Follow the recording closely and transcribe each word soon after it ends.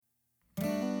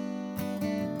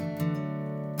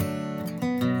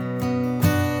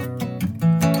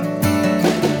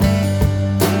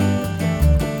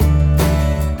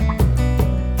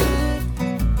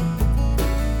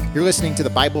You're listening to the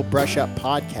Bible Brush Up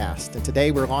podcast, and today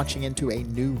we're launching into a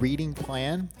new reading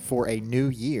plan for a new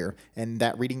year, and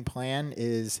that reading plan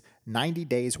is 90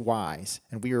 Days Wise,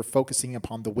 and we are focusing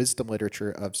upon the wisdom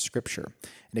literature of Scripture.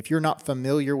 And if you're not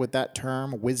familiar with that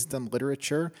term, wisdom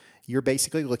literature, you're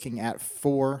basically looking at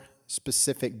four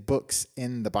specific books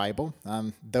in the Bible,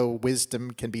 though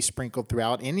wisdom can be sprinkled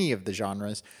throughout any of the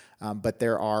genres, but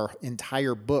there are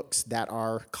entire books that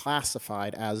are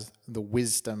classified as the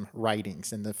wisdom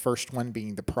writings. And the first one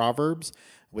being the Proverbs,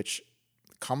 which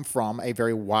come from a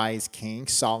very wise king,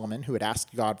 Solomon, who had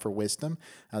asked God for wisdom.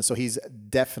 So he's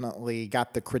definitely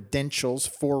got the credentials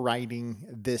for writing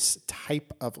this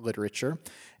type of literature.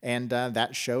 And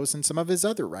that shows in some of his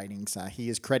other writings. He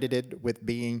is credited with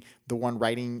being the one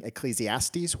writing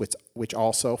Ecclesiastes, which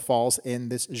also falls in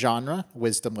this genre,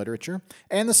 wisdom literature.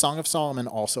 And the Song of Solomon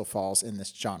also falls in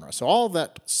this genre. So all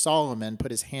that Solomon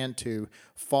put his hand to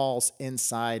falls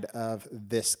inside of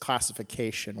this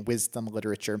classification, wisdom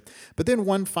literature. But then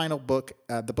one final book,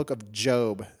 the book of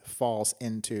Job, falls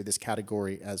into this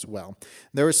category as well.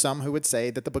 There are some who would say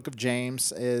that the book of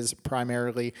James is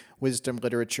primarily wisdom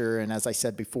literature, and as I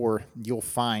said before, you'll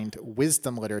find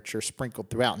wisdom literature sprinkled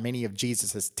throughout. Many of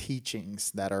Jesus'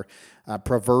 teachings that are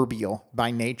proverbial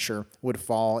by nature would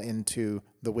fall into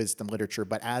the wisdom literature,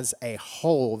 but as a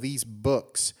whole, these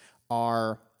books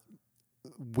are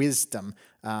wisdom.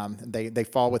 They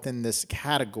fall within this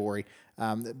category.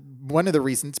 One of the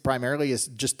reasons primarily is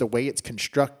just the way it's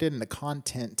constructed and the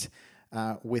content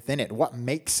within it. What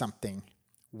makes something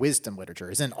wisdom literature?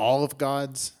 Isn't all of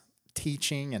God's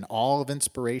teaching and all of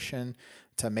inspiration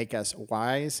to make us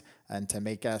wise and to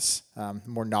make us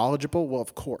more knowledgeable? Well,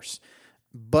 of course.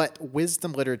 But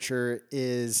wisdom literature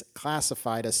is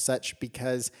classified as such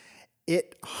because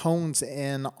it hones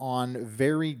in on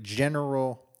very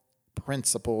general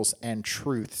principles and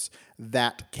truths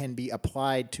that can be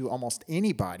applied to almost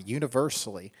anybody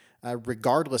universally,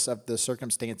 regardless of the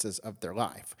circumstances of their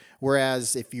life.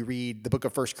 Whereas if you read the book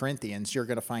of 1 Corinthians, you're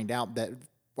going to find out that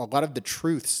a lot of the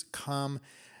truths come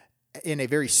in a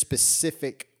very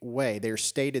specific way. They're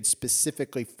stated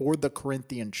specifically for the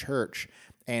Corinthian church.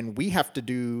 And we have to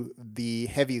do the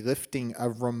heavy lifting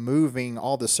of removing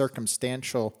all the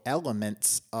circumstantial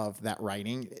elements of that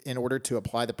writing in order to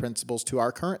apply the principles to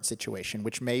our current situation,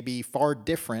 which may be far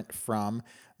different from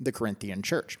the Corinthian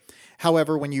church.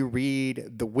 However, when you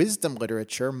read the wisdom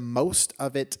literature, most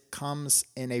of it comes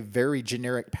in a very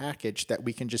generic package that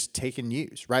we can just take and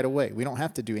use right away. We don't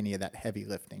have to do any of that heavy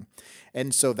lifting.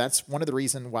 And so that's one of the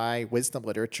reasons why wisdom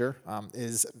literature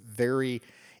is very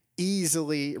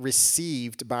easily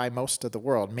received by most of the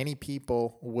world. Many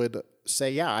people would say,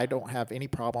 yeah, I don't have any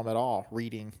problem at all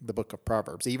reading the book of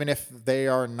Proverbs, even if they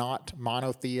are not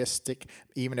monotheistic,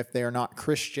 even if they are not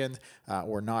Christian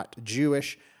or not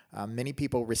Jewish. Many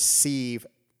people receive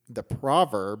the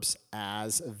Proverbs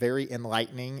as very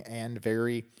enlightening and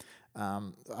very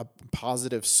a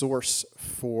positive source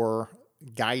for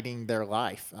guiding their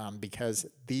life because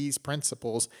these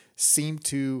principles seem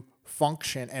to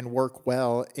function and work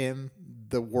well in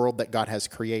the world that God has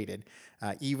created,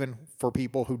 even for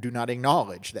people who do not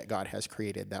acknowledge that God has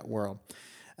created that world.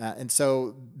 And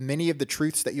so many of the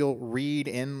truths that you'll read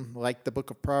in, like the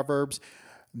book of Proverbs,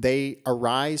 they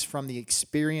arise from the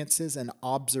experiences and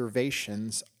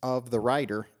observations of the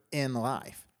writer in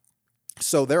life.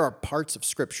 So there are parts of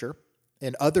Scripture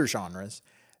in other genres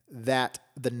that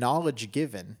the knowledge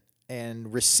given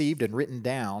and received and written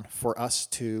down for us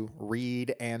to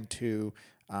read and to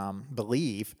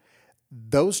believe,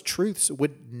 those truths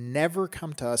would never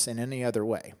come to us in any other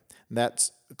way.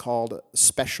 That's called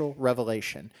special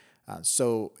revelation.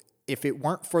 So if it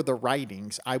weren't for the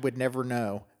writings, I would never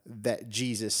know that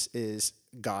Jesus is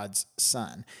God's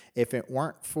son. If it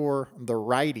weren't for the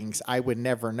writings, I would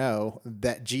never know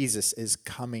that Jesus is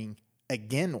coming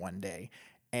again one day.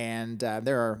 And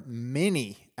there are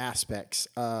many aspects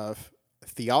of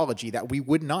theology that we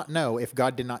would not know if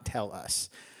God did not tell us.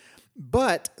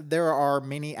 But there are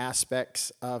many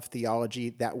aspects of theology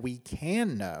that we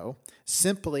can know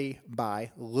simply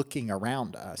by looking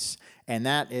around us, and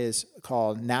that is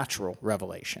called natural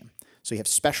revelation. So you have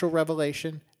special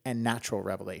revelation and natural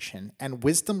revelation, and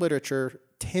wisdom literature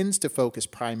tends to focus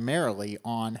primarily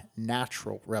on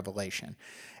natural revelation.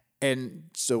 And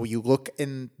so you look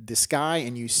in the sky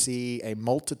and you see a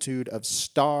multitude of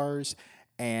stars,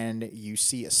 and you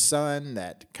see a sun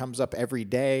that comes up every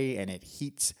day and it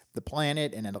heats the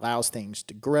planet and it allows things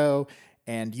to grow.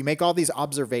 And you make all these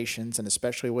observations, and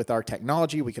especially with our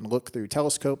technology, we can look through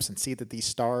telescopes and see that these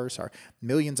stars are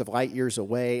millions of light years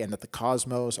away and that the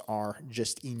cosmos are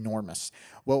just enormous.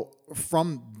 Well,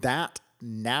 from that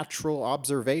natural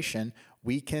observation,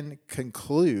 we can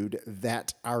conclude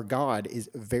that our God is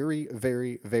very,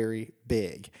 very, very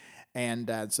big.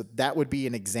 And so that would be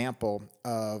an example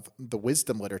of the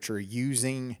wisdom literature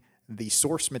using the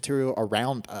source material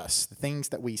around us, the things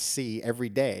that we see every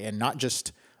day, and not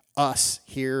just us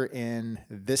here in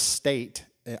this state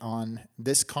on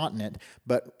this continent,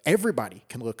 but everybody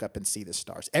can look up and see the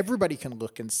stars. Everybody can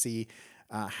look and see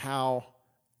how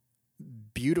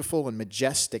beautiful and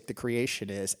majestic the creation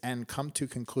is and come to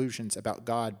conclusions about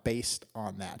God based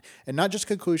on that. And not just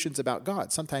conclusions about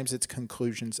God. Sometimes it's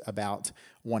conclusions about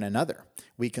one another.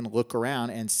 We can look around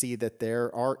and see that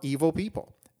there are evil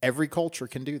people. Every culture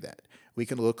can do that. We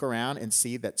can look around and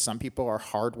see that some people are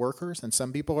hard workers and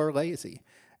some people are lazy.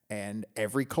 And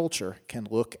every culture can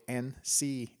look and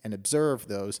see and observe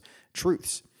those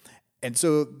truths. And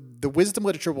so the wisdom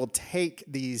literature will take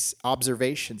these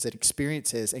observations and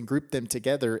experiences and group them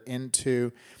together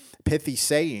into pithy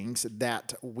sayings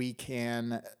that we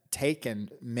can take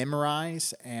and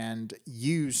memorize and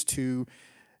use to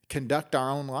conduct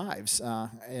our own lives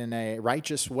in a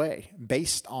righteous way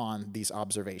based on these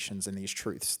observations and these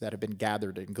truths that have been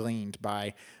gathered and gleaned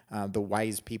by the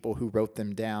wise people who wrote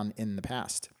them down in the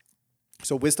past.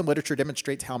 So wisdom literature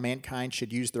demonstrates how mankind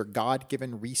should use their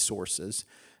God-given resources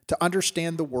to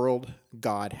understand the world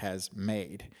God has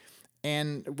made.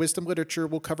 And wisdom literature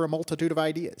will cover a multitude of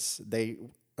ideas.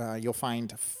 You'll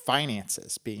find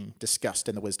finances being discussed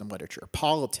in the wisdom literature,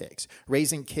 politics,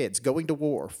 raising kids, going to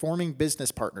war, forming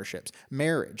business partnerships,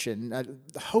 marriage, and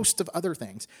a host of other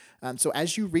things. So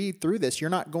as you read through this, you're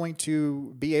not going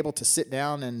to be able to sit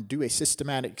down and do a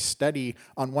systematic study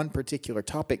on one particular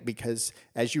topic, because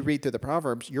as you read through the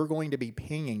Proverbs, you're going to be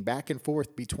pinging back and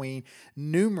forth between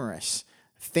numerous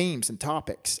themes and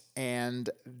topics,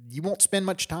 and you won't spend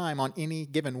much time on any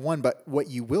given one, but what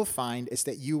you will find is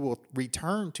that you will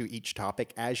return to each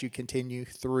topic as you continue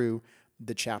through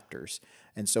the chapters.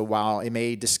 And so while it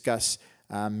may discuss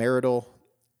marital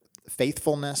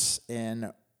faithfulness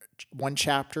in one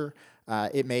chapter,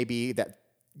 it may be that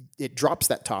it drops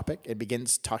that topic. It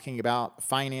begins talking about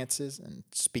finances and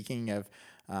speaking of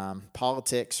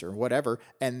politics or whatever,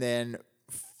 and then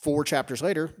 4 chapters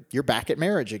later, you're back at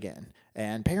marriage again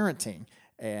and parenting.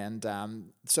 And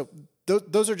so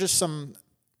those are just some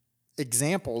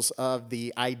examples of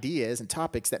the ideas and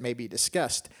topics that may be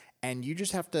discussed. And you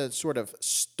just have to sort of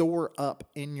store up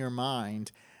in your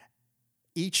mind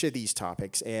each of these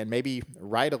topics and maybe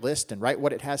write a list and write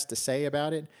what it has to say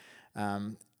about it.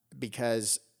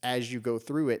 Because as you go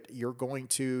through it, you're going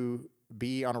to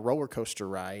be on a roller coaster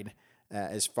ride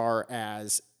as far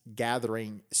as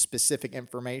gathering specific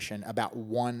information about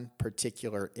one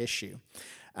particular issue.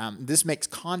 This makes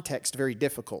context very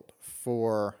difficult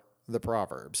for the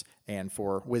Proverbs and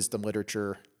for wisdom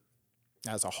literature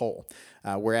as a whole.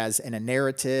 Whereas in a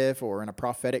narrative or in a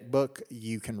prophetic book,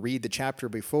 you can read the chapter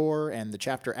before and the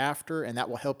chapter after, and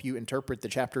that will help you interpret the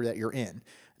chapter that you're in.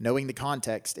 Knowing the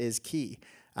context is key.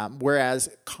 Whereas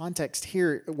context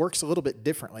here works a little bit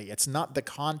differently. It's not the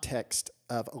context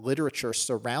of literature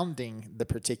surrounding the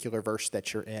particular verse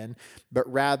that you're in,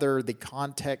 but rather the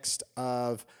context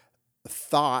of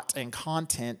thought and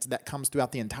content that comes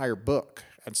throughout the entire book.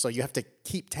 And so you have to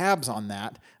keep tabs on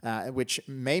that, which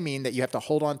may mean that you have to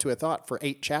hold on to a thought for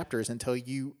 8 chapters until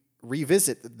you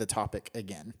revisit the topic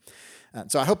again.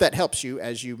 So I hope that helps you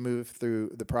as you move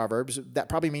through the Proverbs. That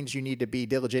probably means you need to be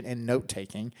diligent in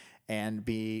note-taking and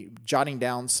be jotting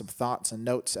down some thoughts and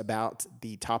notes about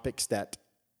the topics that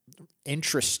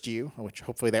interest you, which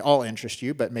hopefully they all interest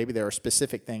you, but maybe there are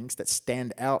specific things that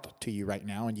stand out to you right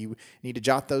now, and you need to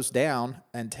jot those down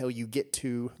until you get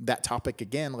to that topic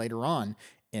again later on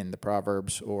in the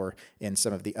Proverbs or in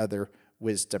some of the other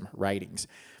wisdom writings.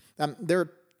 There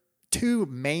are 2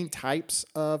 main types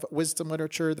of wisdom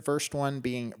literature, the first one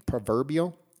being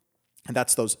proverbial. And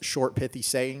that's those short, pithy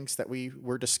sayings that we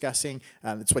were discussing.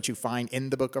 It's what you find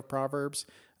in the book of Proverbs.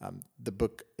 The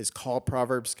book is called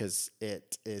Proverbs because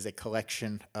it is a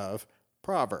collection of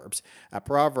proverbs. A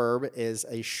proverb is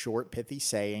a short, pithy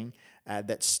saying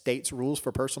that states rules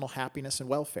for personal happiness and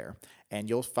welfare. And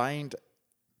you'll find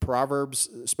proverbs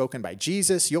spoken by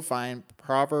Jesus. You'll find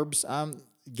proverbs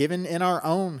given in our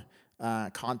own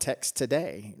context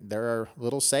today. There are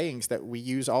little sayings that we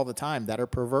use all the time that are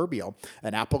proverbial.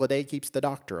 An apple a day keeps the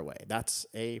doctor away. That's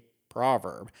a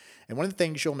proverb. And one of the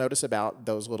things you'll notice about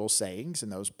those little sayings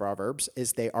and those proverbs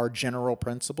is they are general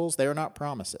principles. They are not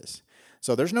promises.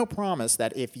 So there's no promise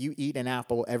that if you eat an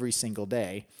apple every single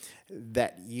day,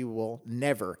 that you will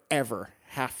never, ever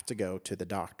have to go to the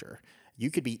doctor. You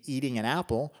could be eating an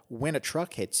apple when a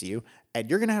truck hits you, and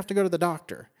you're going to have to go to the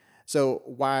doctor. So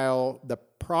while the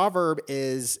proverb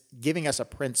is giving us a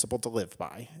principle to live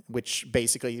by, which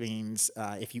basically means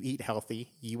if you eat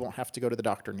healthy, you won't have to go to the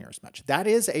doctor near as much. That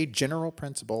is a general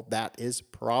principle that is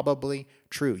probably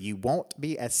true. You won't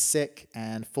be as sick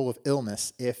and full of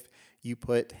illness if you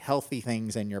put healthy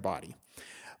things in your body.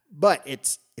 But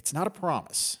it's not a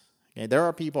promise. Okay, there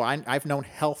are people, I've known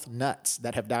health nuts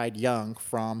that have died young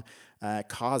from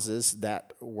causes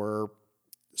that were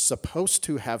supposed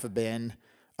to have been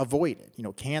avoided,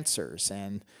 cancers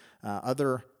and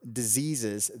other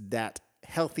diseases that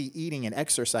healthy eating and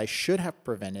exercise should have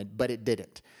prevented, but it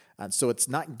didn't. So it's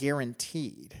not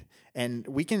guaranteed. And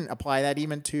we can apply that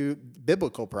even to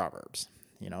biblical proverbs.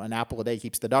 An apple a day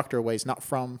keeps the doctor away is not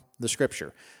from the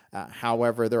scripture.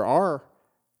 However, there are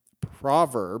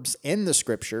proverbs in the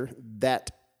scripture that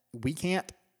we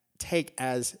can't take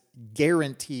as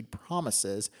guaranteed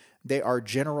promises. They are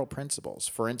general principles.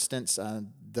 For instance,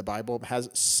 the Bible has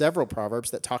several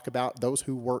proverbs that talk about those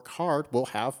who work hard will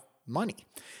have money.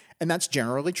 And that's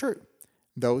generally true.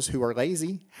 Those who are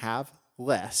lazy have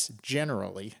less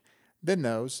generally than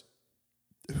those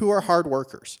who are hard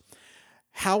workers.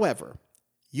 However,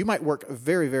 you might work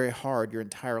very, very hard your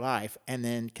entire life and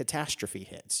then catastrophe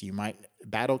hits. You might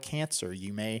battle cancer.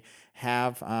 You may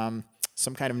have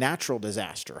some kind of natural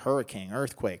disaster, hurricane,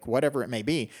 earthquake, whatever it may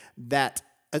be, that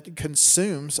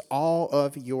consumes all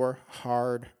of your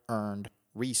hard-earned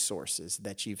resources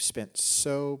that you've spent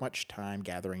so much time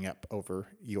gathering up over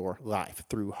your life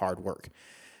through hard work.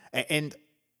 And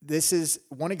this is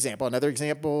one example. Another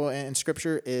example in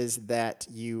Scripture is that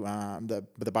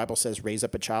the Bible says, raise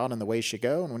up a child in the way he should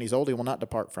go, and when he's old, he will not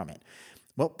depart from it.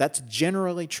 Well, that's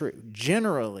generally true.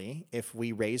 Generally, if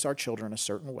we raise our children a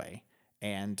certain way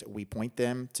and we point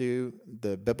them to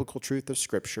the biblical truth of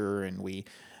Scripture and we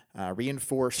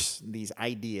reinforce these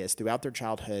ideas throughout their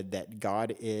childhood that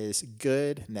God is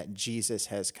good and that Jesus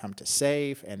has come to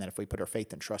save, and that if we put our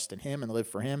faith and trust in him and live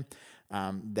for him,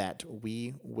 that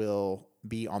we will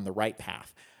be on the right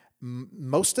path.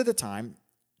 Most of the time,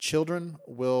 children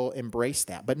will embrace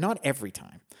that, but not every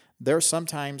time. There are some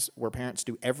times where parents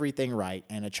do everything right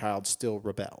and a child still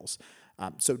rebels.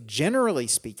 So generally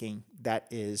speaking, that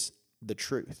is the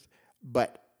truth.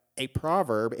 But a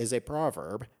proverb is a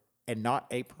proverb and not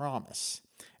a promise.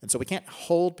 And so we can't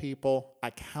hold people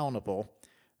accountable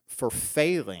for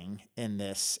failing in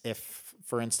this. If,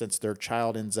 for instance, their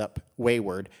child ends up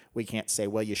wayward, we can't say,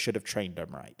 well, you should have trained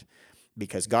them right.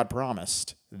 Because God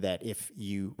promised that if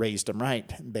you raised them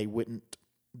right, they wouldn't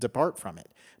depart from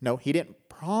it. No, he didn't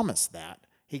promise that.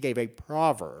 He gave a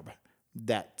proverb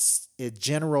that's a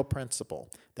general principle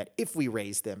that if we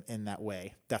raise them in that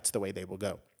way, that's the way they will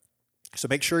go. So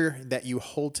make sure that you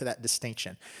hold to that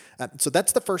distinction. So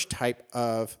that's the first type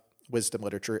of wisdom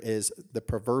literature, is the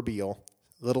proverbial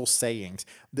little sayings.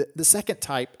 The second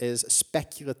type is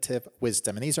speculative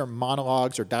wisdom. And these are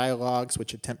monologues or dialogues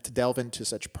which attempt to delve into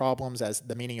such problems as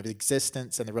the meaning of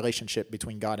existence and the relationship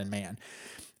between God and man.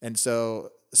 And so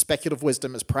speculative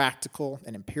wisdom is practical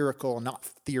and empirical, not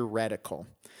theoretical.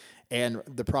 And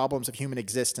the problems of human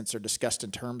existence are discussed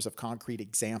in terms of concrete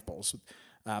examples.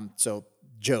 So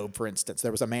Job, for instance,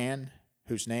 there was a man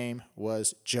whose name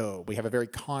was Job. We have a very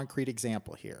concrete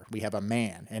example here. We have a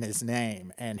man and his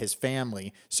name and his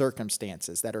family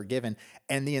circumstances that are given,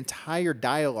 and the entire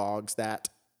dialogues that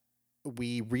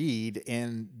we read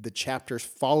in the chapters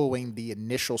following the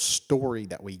initial story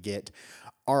that we get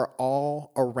are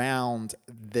all around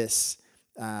this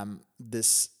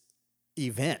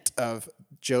event of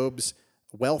Job's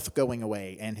wealth going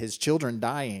away and his children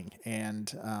dying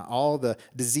and all the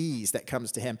disease that comes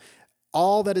to him.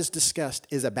 All that is discussed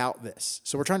is about this.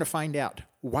 So we're trying to find out,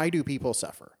 why do people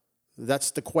suffer?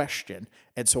 That's the question.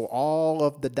 And so all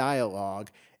of the dialogue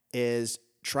is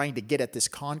trying to get at this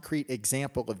concrete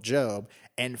example of Job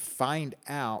and find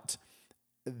out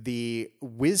the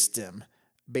wisdom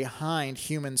behind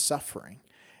human suffering.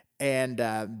 And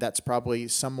that's probably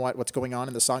somewhat what's going on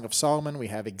in the Song of Solomon. We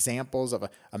have examples of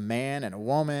a man and a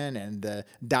woman and the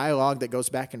dialogue that goes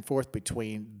back and forth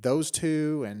between those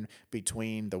two and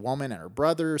between the woman and her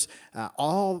brothers.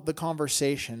 All the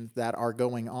conversations that are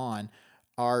going on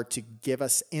are to give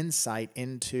us insight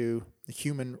into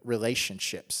human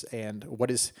relationships and what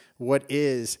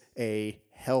is a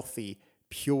healthy,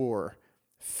 pure,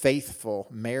 faithful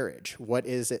marriage. What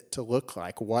is it to look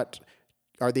like? What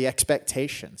are the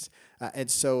expectations?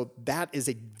 And so that is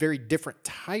a very different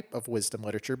type of wisdom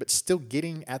literature, but still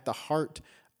getting at the heart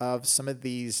of some of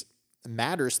these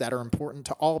matters that are important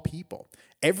to all people.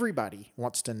 Everybody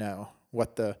wants to know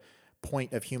what the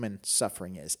point of human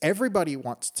suffering is. Everybody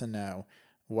wants to know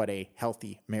what a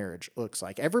healthy marriage looks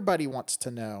like. Everybody wants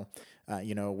to know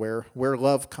where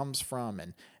love comes from,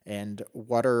 and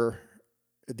what are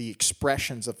the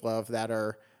expressions of love that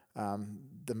are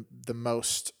the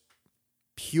most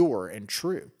pure and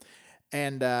true.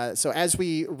 And so as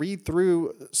we read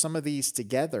through some of these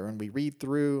together, and we read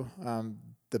through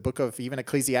the book of even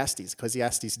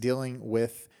Ecclesiastes dealing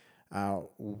with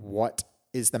what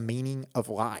is the meaning of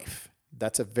life.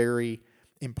 That's a very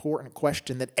important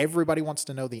question that everybody wants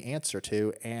to know the answer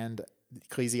to, and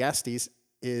Ecclesiastes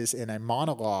is in a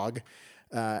monologue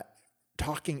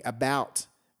talking about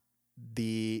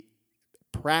the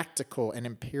practical and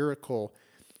empirical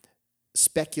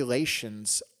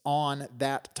speculations on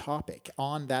that topic,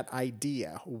 on that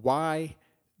idea. Why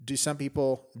do some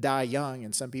people die young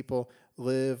and some people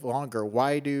live longer?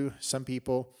 Why do some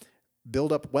people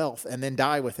build up wealth and then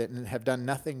die with it and have done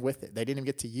nothing with it? They didn't even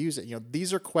get to use it.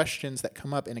 These are questions that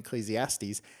come up in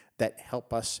Ecclesiastes that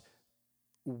help us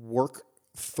work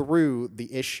through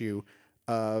the issue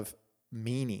of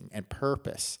meaning and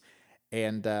purpose.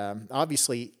 And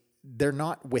obviously, they're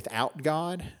not without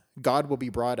God. God will be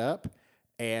brought up,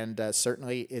 and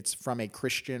certainly it's from a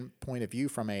Christian point of view,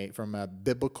 from a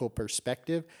biblical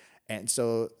perspective. And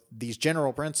so these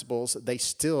general principles, they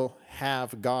still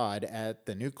have God at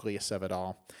the nucleus of it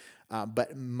all.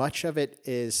 But much of it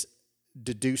is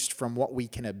deduced from what we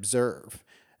can observe,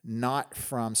 not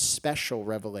from special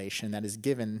revelation that is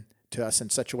given to us in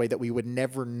such a way that we would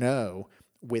never know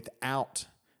without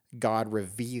God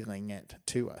revealing it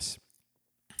to us.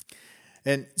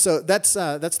 And so that's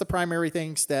the primary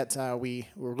things that we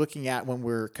were looking at when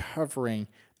we're covering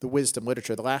the wisdom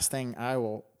literature. The last thing I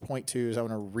will point to is I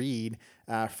want to read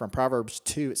from Proverbs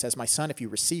 2. It says, "My son, if you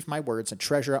receive my words and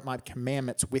treasure up my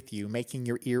commandments with you, making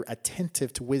your ear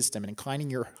attentive to wisdom and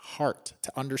inclining your heart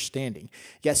to understanding.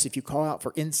 Yes, if you call out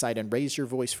for insight and raise your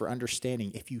voice for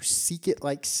understanding, if you seek it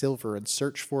like silver and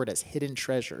search for it as hidden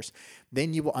treasures,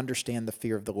 then you will understand the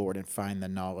fear of the Lord and find the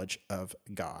knowledge of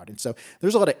God." And so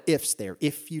there's a lot of ifs there.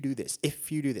 If you do this,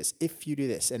 if you do this, if you do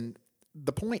this. And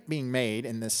the point being made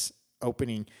in this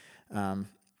opening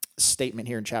statement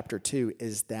here in chapter 2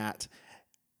 is that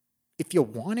if you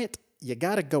want it, you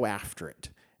got to go after it.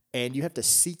 And you have to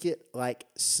seek it like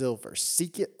silver.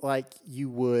 Seek it like you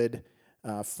would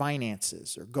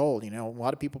finances or gold. A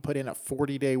lot of people put in a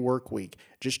 40-day work week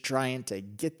just trying to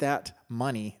get that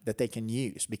money that they can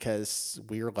use because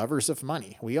we are lovers of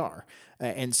money. We are.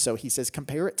 And so he says,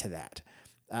 compare it to that.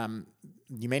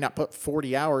 You may not put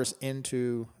 40 hours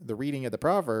into the reading of the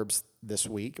Proverbs this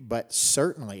week, but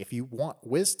certainly if you want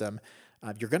wisdom,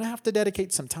 you're going to have to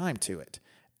dedicate some time to it.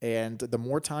 And the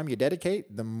more time you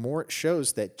dedicate, the more it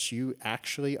shows that you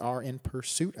actually are in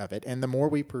pursuit of it. And the more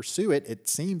we pursue it, it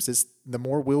seems as the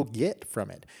more we'll get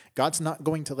from it. God's not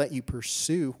going to let you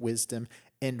pursue wisdom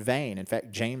in vain. In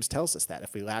fact, James tells us that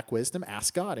if we lack wisdom,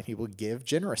 ask God and he will give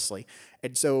generously.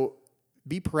 And so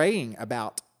be praying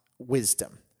about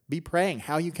wisdom. Be praying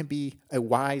how you can be a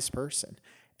wise person.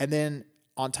 And then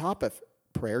on top of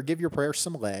prayer, give your prayer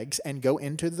some legs and go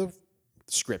into the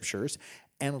scriptures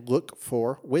and look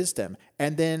for wisdom.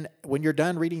 And then when you're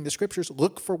done reading the scriptures,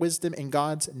 look for wisdom in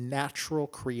God's natural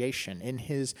creation, in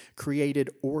his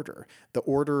created order, the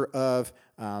order of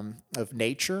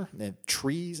nature, the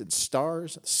trees and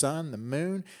stars, the sun, the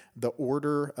moon, the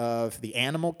order of the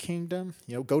animal kingdom.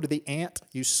 Go to the ant,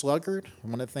 you sluggard.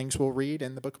 One of the things we'll read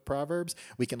in the book of Proverbs,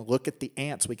 we can look at the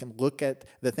ants, we can look at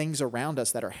the things around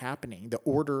us that are happening, the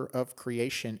order of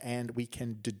creation, and we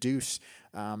can deduce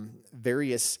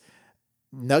various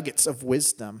nuggets of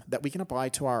wisdom that we can apply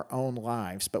to our own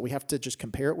lives. But we have to just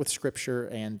compare it with Scripture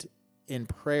and in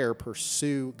prayer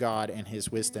pursue God and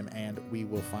his wisdom, and we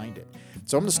will find it.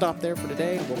 So I'm going to stop there for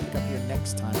today. We'll pick up here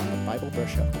next time on the Bible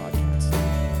Brush Up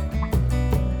Podcast.